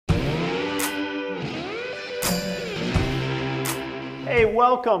Hey,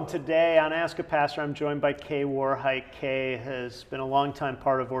 welcome. Today on Ask a Pastor, I'm joined by Kay Warhite. Kay has been a longtime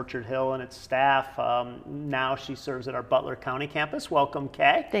part of Orchard Hill and its staff. Now she serves at our Butler County campus. Welcome,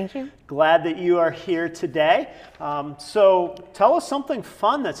 Kay. Thank you. Glad that you are here today. So tell us something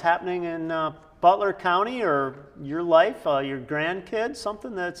fun that's happening in Butler County or your life, your grandkids,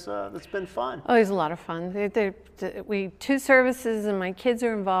 something that's been fun. Oh, it's a lot of fun. We two services and my kids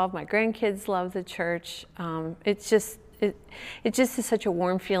are involved. My grandkids love the church. It just is such a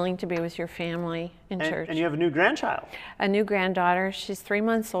warm feeling to be with your family in church. And you have a new grandchild. A new granddaughter. She's 3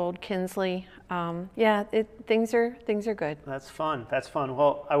 months old, Kinsley. Things are good. That's fun. That's fun.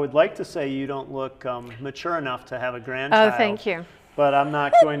 Well, I would like to say you don't look mature enough to have a grandchild. Oh, thank you. But I'm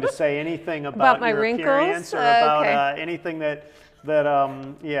not going to say anything about my your wrinkles appearance or about okay. Anything that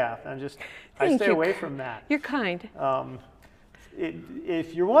I stay away from that. You're kind.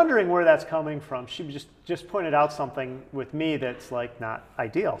 If you're wondering where that's coming from, she just pointed out something with me that's like not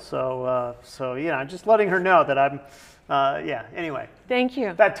ideal. So I'm just letting her know that I'm. Anyway. Thank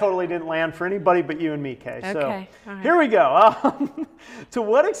you. That totally didn't land for anybody but you and me, Kay. Okay. So all right. Here we go. To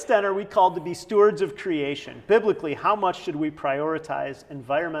what extent are we called to be stewards of creation? Biblically, how much should we prioritize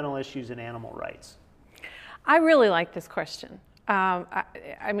environmental issues and animal rights? I really like this question.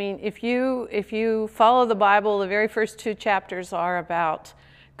 I mean, if you follow the Bible, the very first 2 chapters are about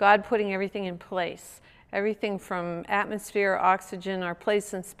God putting everything in place. Everything from atmosphere, oxygen, our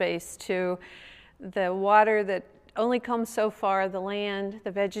place in space, to the water that only comes so far, the land,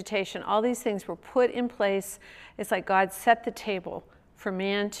 the vegetation, all these things were put in place. It's like God set the table for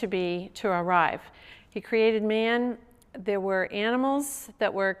man to arrive. He created man. There were animals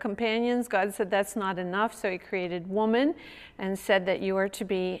that were companions. God said that's not enough, so he created woman and said that you are to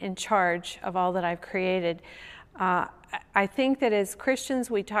be in charge of all that I've created. I think that as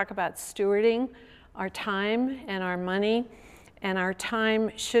Christians, we talk about stewarding our time and our money, and our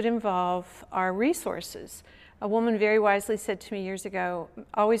time should involve our resources. A woman very wisely said to me years ago,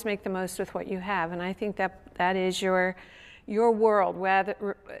 always make the most with what you have, and I think that is your world,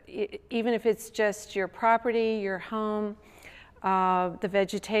 even if it's just your property, your home, the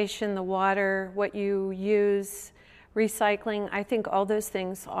vegetation, the water, what you use, recycling. I think all those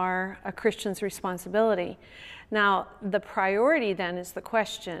things are a Christian's responsibility. Now, the priority then is the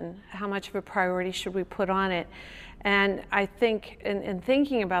question, how much of a priority should we put on it? And I think in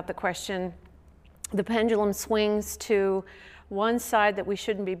thinking about the question, the pendulum swings to one side that we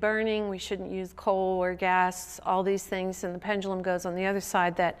shouldn't be burning, we shouldn't use coal or gas, all these things, and the pendulum goes on the other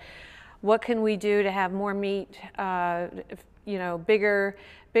side that what can we do to have more meat, bigger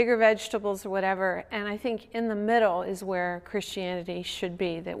vegetables or whatever. And I think in the middle is where Christianity should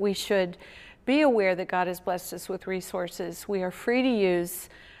be, that we should be aware that God has blessed us with resources. We are free to use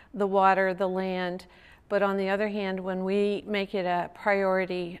the water, the land, but on the other hand, when we make it a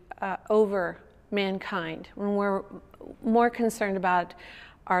priority over mankind, when we're more concerned about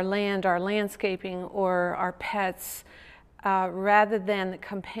our land, our landscaping, or our pets, rather than the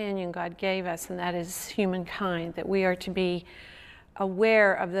companion God gave us, and that is humankind, that we are to be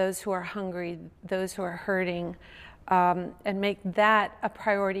aware of those who are hungry, those who are hurting, and make that a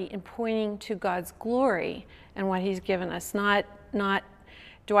priority in pointing to God's glory and what He's given us. Not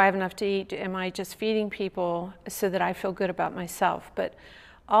do I have enough to eat? Am I just feeding people so that I feel good about myself? But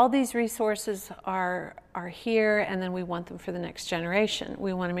all these resources are here, and then we want them for the next generation.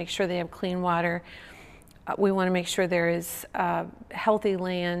 We want to make sure they have clean water. We want to make sure there is healthy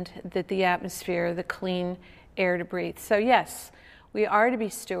land, that the atmosphere, the clean air to breathe. So yes, we are to be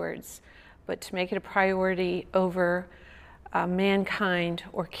stewards, but to make it a priority over mankind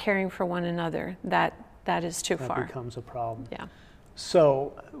or caring for one another, that is too far. That becomes a problem. Yeah.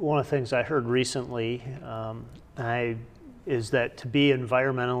 So one of the things I heard recently, is that to be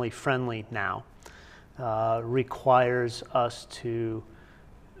environmentally friendly now requires us to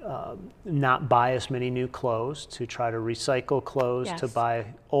not buy as many new clothes, to try to recycle clothes, Yes. to buy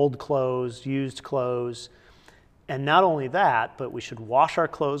old clothes, used clothes. And not only that, but we should wash our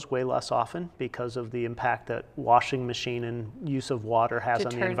clothes way less often because of the impact that washing machine and use of water has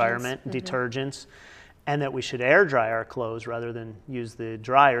on the environment, detergents. And that we should air dry our clothes rather than use the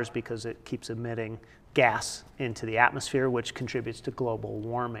dryers because it keeps emitting gas into the atmosphere, which contributes to global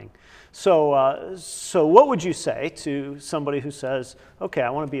warming. So what would you say to somebody who says, okay, I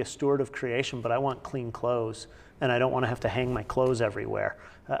want to be a steward of creation, but I want clean clothes, and I don't want to have to hang my clothes everywhere?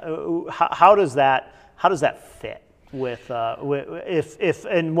 How does that fit with if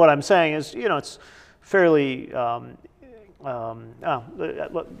and what I'm saying is, it's fairly. I'll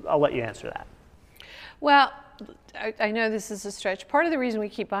let you answer that. Well, I know this is a stretch. Part of the reason we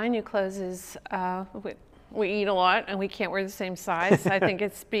keep buying new clothes is we eat a lot and we can't wear the same size. I think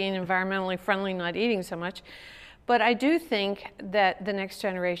it's being environmentally friendly, not eating so much. But I do think that the next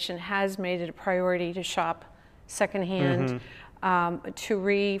generation has made it a priority to shop secondhand, to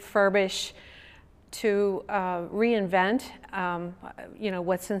refurbish, to reinvent,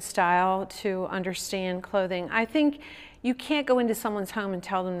 what's in style, to understand clothing. I think you can't go into someone's home and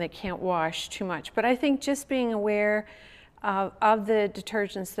tell them they can't wash too much. But I think just being aware of the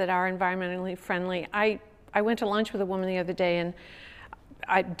detergents that are environmentally friendly. I went to lunch with a woman the other day, and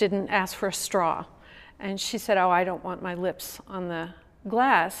I didn't ask for a straw. And she said, "Oh, I don't want my lips on the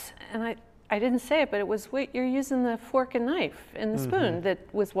glass." And I didn't say it, but it was, wait, you're using the fork and knife and the spoon that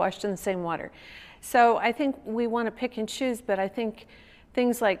was washed in the same water. So I think we want to pick and choose, but I think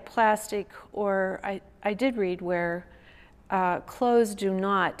things like plastic, or I did read where clothes do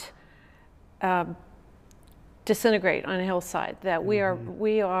not disintegrate on a hillside, that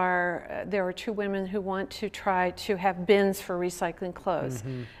there are two women who want to try to have bins for recycling clothes.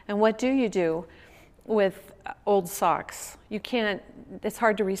 And what do you do with old socks? You can't, it's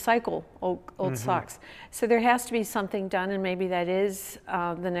hard to recycle old socks. So there has to be something done, and maybe that is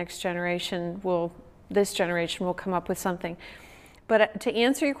this generation will come up with something. But to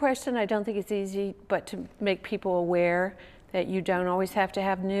answer your question, I don't think it's easy, but to make people aware that you don't always have to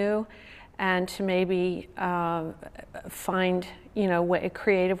have new, and to maybe find,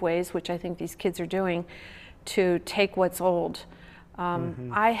 creative ways, which I think these kids are doing, to take what's old.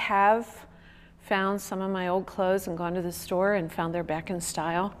 I have found some of my old clothes and gone to the store and found they're back in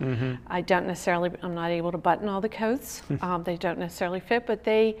style. I'm not able to button all the coats. They don't necessarily fit, but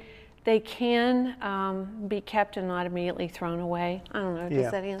they can be kept and not immediately thrown away. I don't know,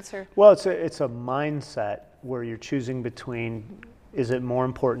 does that answer? Well, it's a mindset where you're choosing between, is it more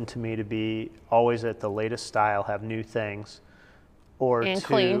important to me to be always at the latest style, have new things, or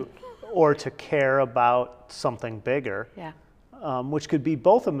to care about something bigger? Yeah. Which could be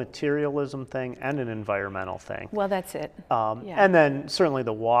both a materialism thing and an environmental thing. Well, that's it. And then certainly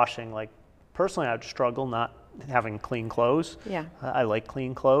the washing. Like personally, I'd struggle not having clean clothes. Yeah. I like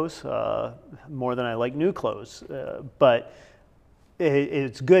clean clothes more than I like new clothes. But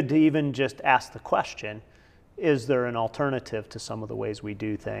it's good to even just ask the question, is there an alternative to some of the ways we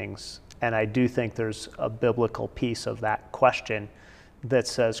do things? And I do think there's a biblical piece of that question that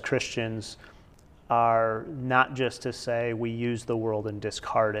says Christians are not just to say we use the world and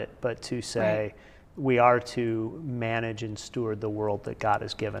discard it, but to say we are to manage and steward the world that God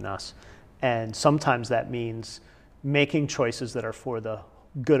has given us. And sometimes that means making choices that are for the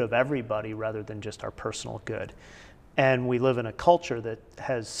good of everybody rather than just our personal good. And we live in a culture that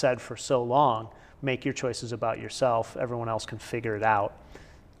has said for so long, make your choices about yourself, everyone else can figure it out.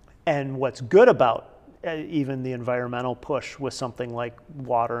 And what's good about even the environmental push with something like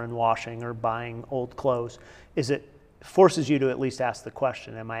water and washing or buying old clothes is it forces you to at least ask the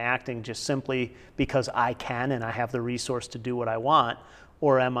question, am I acting just simply because I can and I have the resource to do what I want,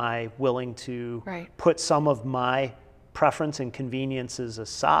 or am I willing to put some of my preference and conveniences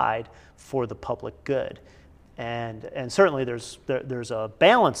aside for the public good? And certainly there's a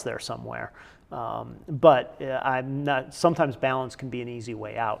balance there somewhere. But I'm not. Sometimes balance can be an easy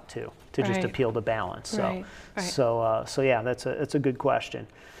way out too, to just appeal to balance. So, so yeah, that's a good question.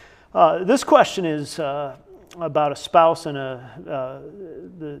 This question is about a spouse and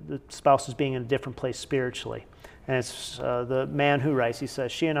the spouse is being in a different place spiritually, and it's the man who writes. He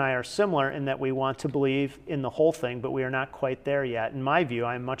says, "She and I are similar in that we want to believe in the whole thing, but we are not quite there yet. In my view,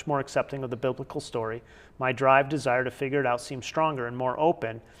 I am much more accepting of the biblical story. My desire to figure it out seems stronger and more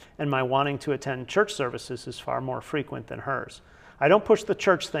open, and my wanting to attend church services is far more frequent than hers. I don't push the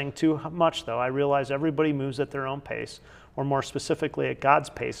church thing too much, though. I realize everybody moves at their own pace, or more specifically at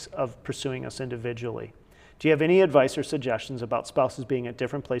God's pace of pursuing us individually. Do you have any advice or suggestions about spouses being at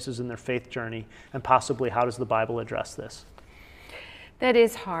different places in their faith journey, and possibly how does the Bible address this?" That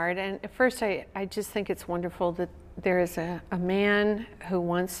is hard, and at first I just think it's wonderful that there is a man who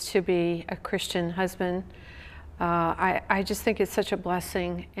wants to be a Christian husband. I just think it's such a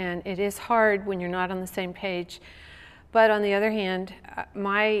blessing, and it is hard when you're not on the same page. But on the other hand,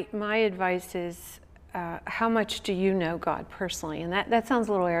 my advice is, how much do you know God personally? And that sounds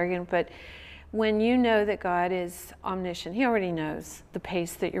a little arrogant, but when you know that God is omniscient, He already knows the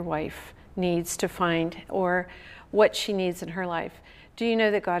pace that your wife needs to find or what she needs in her life. Do you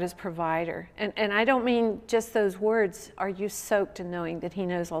know that God is provider? And I don't mean just those words. Are you soaked in knowing that He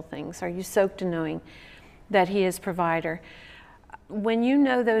knows all things? Are you soaked in knowing that He is provider? When you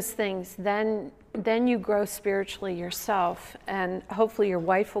know those things, then you grow spiritually yourself, and hopefully your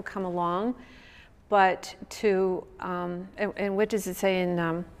wife will come along. But and what does it say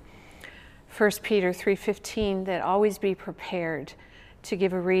in 1 Peter 3:15, that always be prepared to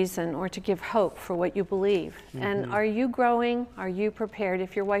give a reason or to give hope for what you believe. Mm-hmm. And are you growing? Are you prepared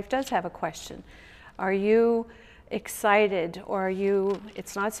if your wife does have a question? Are you excited, or are you,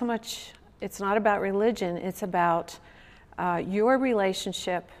 it's not so much, it's not about religion, it's about your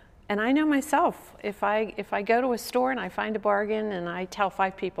relationship. And I know myself, if I go to a store and I find a bargain and I tell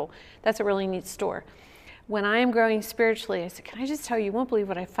 5 people, that's a really neat store. When I am growing spiritually, I say, can I just tell you, you won't believe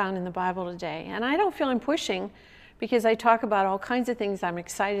what I found in the Bible today. And I don't feel I'm pushing, because I talk about all kinds of things I'm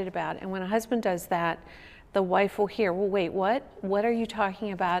excited about. And when a husband does that, the wife will hear, well, wait, what? What are you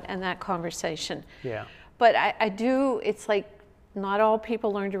talking about? And that conversation. Yeah. But I do, it's like not all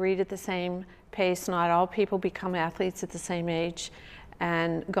people learn to read at the same pace. Not all people become athletes at the same age.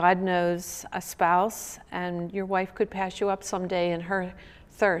 And God knows a spouse, and your wife could pass you up someday in her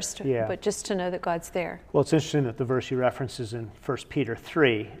thirst, but just to know that God's there. Well, it's interesting that the verse you reference is in 1 Peter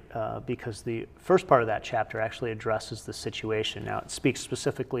 3, because the first part of that chapter actually addresses the situation. Now, it speaks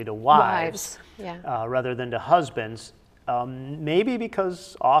specifically to wives. Rather than to husbands, maybe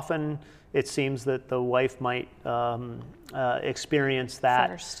because often it seems that the wife might experience that.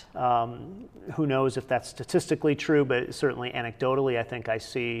 First. Who knows if that's statistically true, but certainly anecdotally, I think I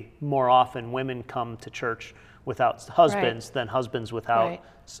see more often women come to church without husbands than husbands without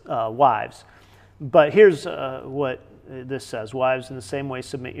wives. But here's what this says: wives, in the same way,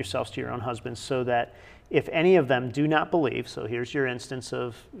 submit yourselves to your own husbands, so that if any of them do not believe, so here's your instance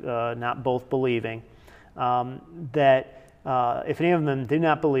of not both believing, if any of them do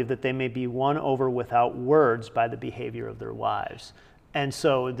not believe, that they may be won over without words by the behavior of their wives. And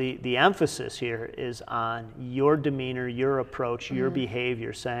so the emphasis here is on your demeanor, your approach, your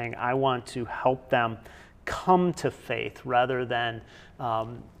behavior, saying, I want to help them come to faith rather than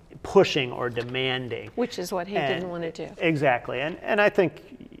pushing or demanding. Which is what he didn't want to do. Exactly. And I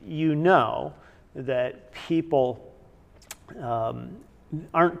think you know that people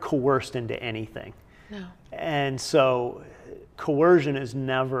aren't coerced into anything. No. And so coercion is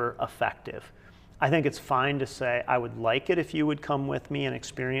never effective. I think it's fine to say, I would like it if you would come with me and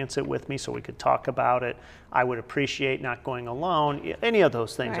experience it with me so we could talk about it. I would appreciate not going alone. Any of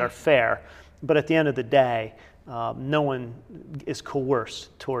those things are fair. But at the end of the day, no one is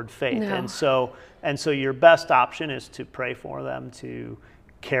coerced toward faith. No. And so your best option is to pray for them, to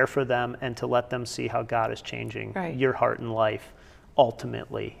care for them, and to let them see how God is changing your heart and life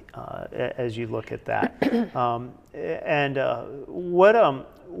ultimately as you look at that.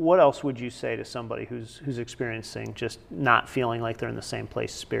 What else would you say to somebody who's experiencing just not feeling like they're in the same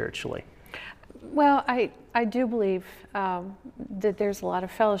place spiritually? Well, I do believe that there's a lot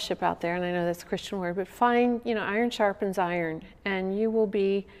of fellowship out there, and I know that's a Christian word, but find, iron sharpens iron, and you will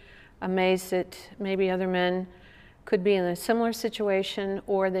be amazed that maybe other men could be in a similar situation,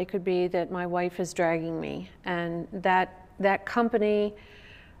 or they could be that my wife is dragging me, and that company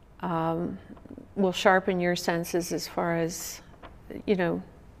will sharpen your senses as far as,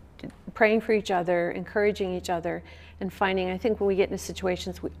 praying for each other, encouraging each other, and finding, I think when we get into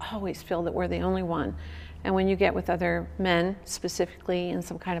situations, we always feel that we're the only one. And when you get with other men, specifically in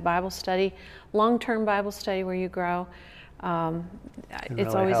some kind of Bible study, long-term Bible study where you grow, it's really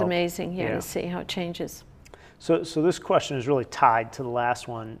always amazing to see how it changes. So this question is really tied to the last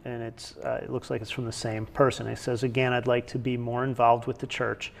one, and it looks like it's from the same person. It says, again, I'd like to be more involved with the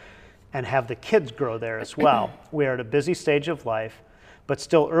church and have the kids grow there as well. We are at a busy stage of life, but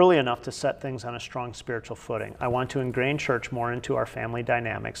still early enough to set things on a strong spiritual footing. I want to ingrain church more into our family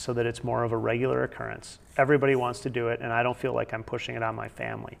dynamics so that it's more of a regular occurrence. Everybody wants to do it, and I don't feel like I'm pushing it on my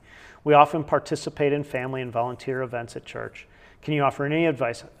family. We often participate in family and volunteer events at church. Can you offer any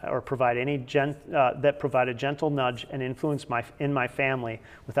advice or provide any that provide a gentle nudge and influence in my family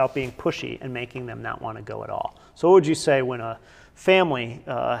without being pushy and making them not want to go at all? So what would you say when a family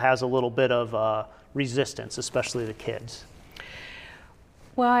has a little bit of resistance, especially the kids?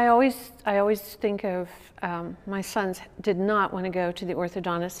 Well, I always think of my sons did not want to go to the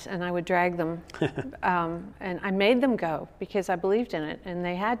orthodontist, and I would drag them, and I made them go because I believed in it, and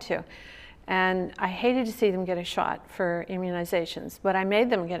they had to. And I hated to see them get a shot for immunizations, but I made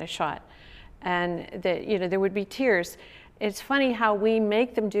them get a shot, and there would be tears. It's funny how we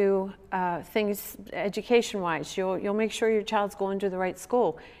make them do things education-wise. You'll make sure your child's going to the right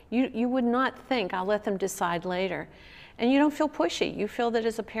school. You would not think, I'll let them decide later. And you don't feel pushy. You feel that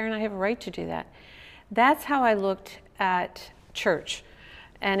as a parent, I have a right to do that. That's how I looked at church.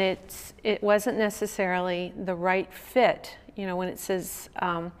 And it wasn't necessarily the right fit. When it says,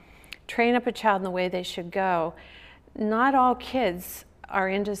 train up a child in the way they should go, not all kids are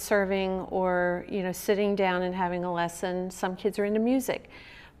into serving or, sitting down and having a lesson. Some kids are into music.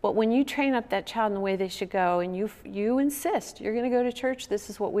 But when you train up that child in the way they should go, and you insist, you're going to go to church, this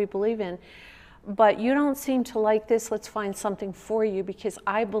is what we believe in, but you don't seem to like this, let's find something for you because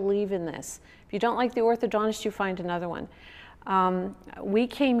I believe in this. If you don't like the orthodontist, you find another one. We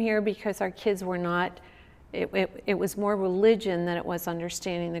came here because our kids were not, it was more religion than it was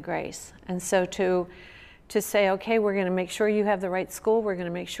understanding the grace. And so to say, okay, we're going to make sure you have the right school, we're going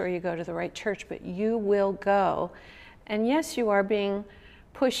to make sure you go to the right church, but you will go. And yes, you are being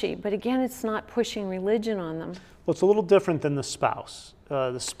pushy, but again, it's not pushing religion on them. Well, it's a little different than the spouse.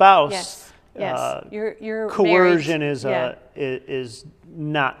 The spouse, yes. You're coercion married. is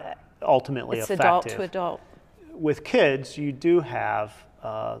not ultimately it's effective. Adult to adult. With kids, you do have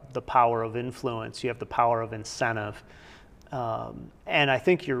the power of influence. You have the power of incentive. And I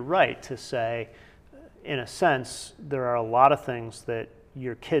think you're right to say, in a sense, there are a lot of things that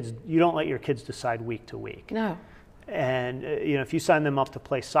you don't let your kids decide week to week. No. And if you sign them up to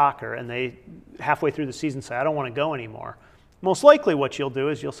play soccer and they halfway through the season say, I don't want to go anymore, most likely what you'll do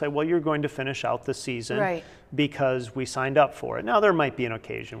is you'll say, well, you're going to finish out the season because we signed up for it. Now, there might be an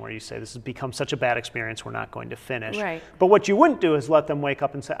occasion where you say, this has become such a bad experience, we're not going to finish. Right. But what you wouldn't do is let them wake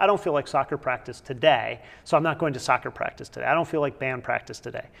up and say, I don't feel like soccer practice today, so I'm not going to soccer practice today. I don't feel like band practice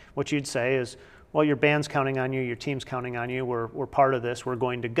today. What you'd say is, well, your band's counting on you, your team's counting on you, we're part of this, we're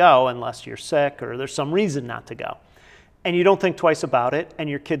going to go unless you're sick or there's some reason not to go. And you don't think twice about it, and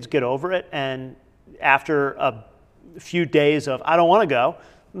your kids get over it, and after a few days of, I don't want to go,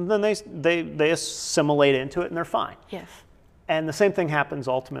 then they assimilate into it and they're fine. Yes. And the same thing happens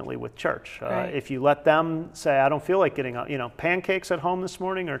ultimately with church. Right. If you let them say, I don't feel like getting up, pancakes at home this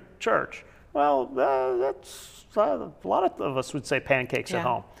morning or church, well, that's a lot of us would say pancakes at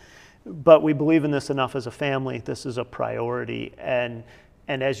home. But we believe in this enough as a family. This is a priority. And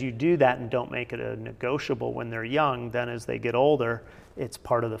as you do that and don't make it a negotiable when they're young, then as they get older, it's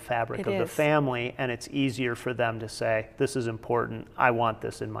part of the fabric of the family, and it's easier for them to say, this is important, I want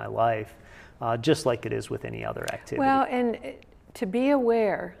this in my life, just like it is with any other activity. Well, and to be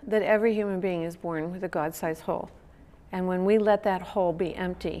aware that every human being is born with a God-sized hole. And when we let that hole be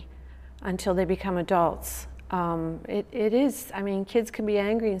empty until they become adults, it is, kids can be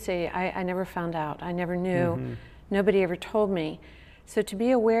angry and say, I never found out, I never knew, nobody ever told me. So to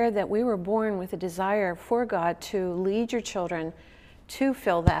be aware that we were born with a desire for God to lead your children to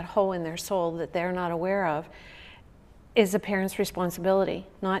fill that hole in their soul that they're not aware of is a parent's responsibility.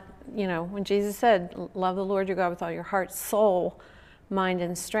 Not, when Jesus said, love the Lord your God with all your heart, soul, mind,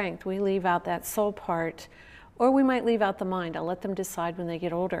 and strength, we leave out that soul part, or we might leave out the mind. I'll let them decide when they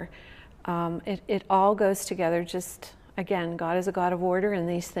get older. It all goes together. Just, again, God is a God of order, and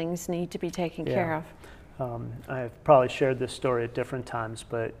these things need to be taken care of. I've probably shared this story at different times,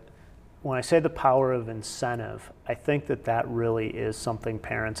 but when I say the power of incentive, I think that really is something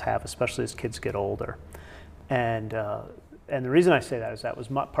parents have, especially as kids get older. And the reason I say that was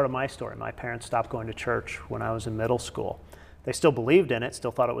part of my story. My parents stopped going to church when I was in middle school. They still believed in it,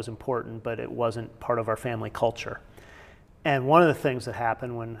 still thought it was important, but it wasn't part of our family culture. And one of the things that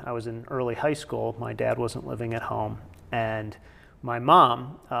happened when I was in early high school, my dad wasn't living at home, and my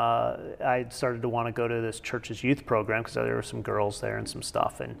mom, I started to want to go to this church's youth program because there were some girls there and some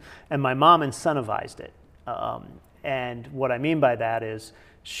stuff. And my mom incentivized it. And what I mean by that is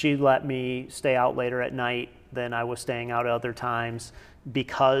she let me stay out later at night than I was staying out at other times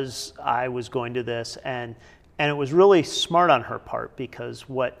because I was going to this. And it was really smart on her part, because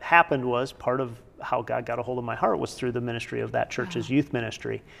what happened was part of how God got a hold of my heart was through the ministry of that church's youth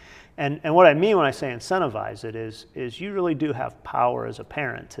ministry. And what I mean when I say incentivize it is you really do have power as a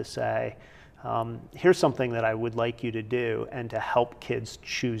parent to say, here's something that I would like you to do, and to help kids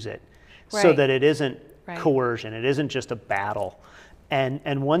choose it, so that it isn't coercion, it isn't just a battle.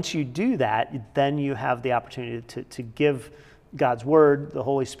 And once you do that, then you have the opportunity to give God's Word, the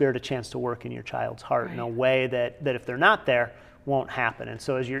Holy Spirit, a chance to work in your child's heart in a way that if they're not there, won't happen. And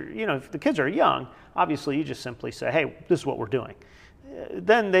so as if the kids are young, obviously you just simply say, hey, this is what we're doing.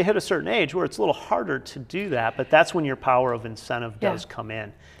 Then they hit a certain age where it's a little harder to do that, but that's when your power of incentive does come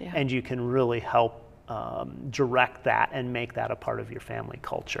in, and you can really help direct that and make that a part of your family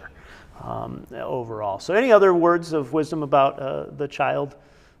culture overall. So any other words of wisdom about the child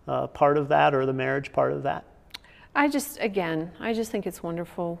part of that, or the marriage part of that? I just think it's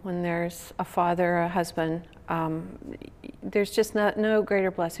wonderful when there's a father, a husband. There's just no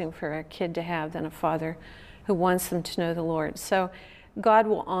greater blessing for a kid to have than a father who wants them to know the Lord. So God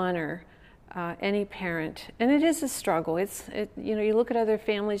will honor any parent, and it is a struggle. You look at other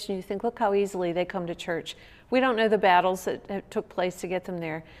families and you think, look how easily they come to church. We don't know the battles that took place to get them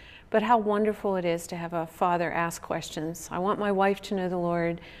there, but how wonderful it is to have a father ask questions. I want my wife to know the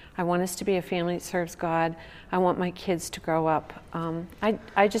Lord. I want us to be a family that serves God. I want my kids to grow up.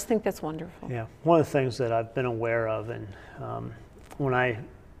 I just think that's wonderful. Yeah, one of the things that I've been aware of, and when I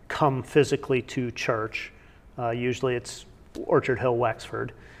come physically to church, usually it's Orchard Hill,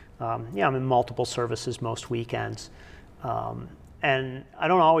 Wexford. I'm in multiple services most weekends. And I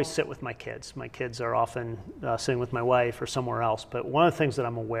don't always sit with my kids. My kids are often sitting with my wife or somewhere else. But one of the things that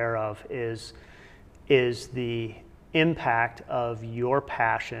I'm aware of is the impact of your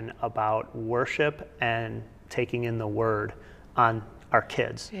passion about worship and taking in the Word on our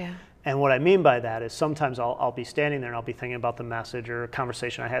kids. Yeah. And what I mean by that is sometimes I'll be standing there and I'll be thinking about the message or a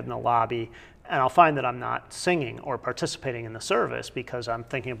conversation I had in the lobby, and I'll find that I'm not singing or participating in the service because I'm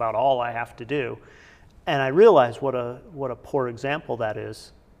thinking about all I have to do. And I realize what a poor example that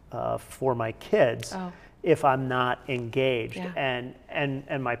is for my kids if I'm not engaged. Yeah.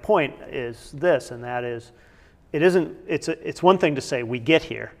 And my point is this, and that is, it's one thing to say we get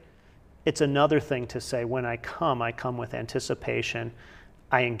here. It's another thing to say when I come with anticipation.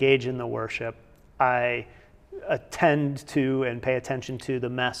 I engage in the worship. I attend to and pay attention to the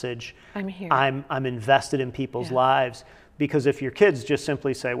message. I'm here. I'm invested in people's lives. Because if your kids just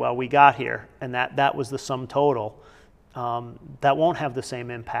simply say, well, we got here, and that was the sum total, that won't have the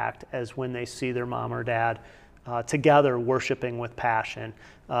same impact as when they see their mom or dad together worshiping with passion,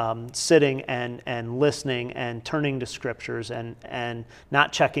 sitting and listening and turning to scriptures and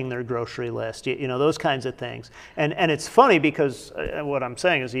not checking their grocery list, those kinds of things. And it's funny because what I'm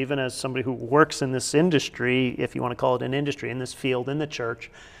saying is, even as somebody who works in this industry, if you want to call it an industry, in this field, in the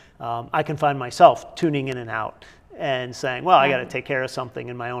church, I can find myself tuning in and out and saying, well, I got to take care of something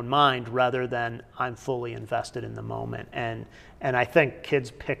in my own mind rather than I'm fully invested in the moment. And I think kids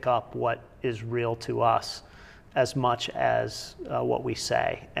pick up what is real to us as much as what we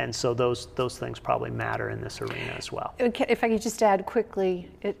say. And so those things probably matter in this arena as well. If I could just add quickly,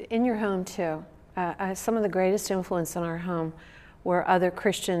 in your home too, some of the greatest influence in our home were other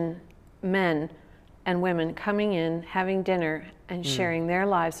Christian men and women coming in, having dinner, and sharing their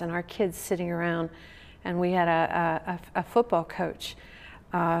lives, and our kids sitting around. And we had a football coach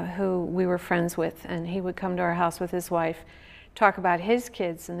who we were friends with, and he would come to our house with his wife, talk about his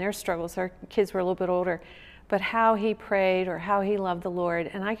kids and their struggles. Our kids were a little bit older, but how he prayed or how he loved the Lord.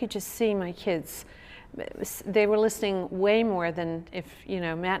 And I could just see my kids, they were listening way more than if,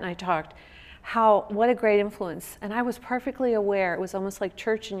 Matt and I talked, what a great influence. And I was perfectly aware, it was almost like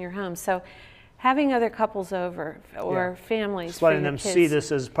church in your home. So having other couples over or families, just letting them see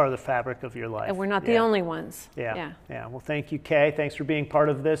this as part of the fabric of your life. And we're not the only ones. Yeah. Well, thank you, Kay. Thanks for being part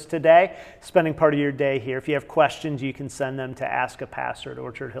of this today, spending part of your day here. If you have questions, you can send them to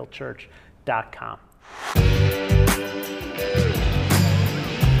askapastor@orchardhillchurch.com.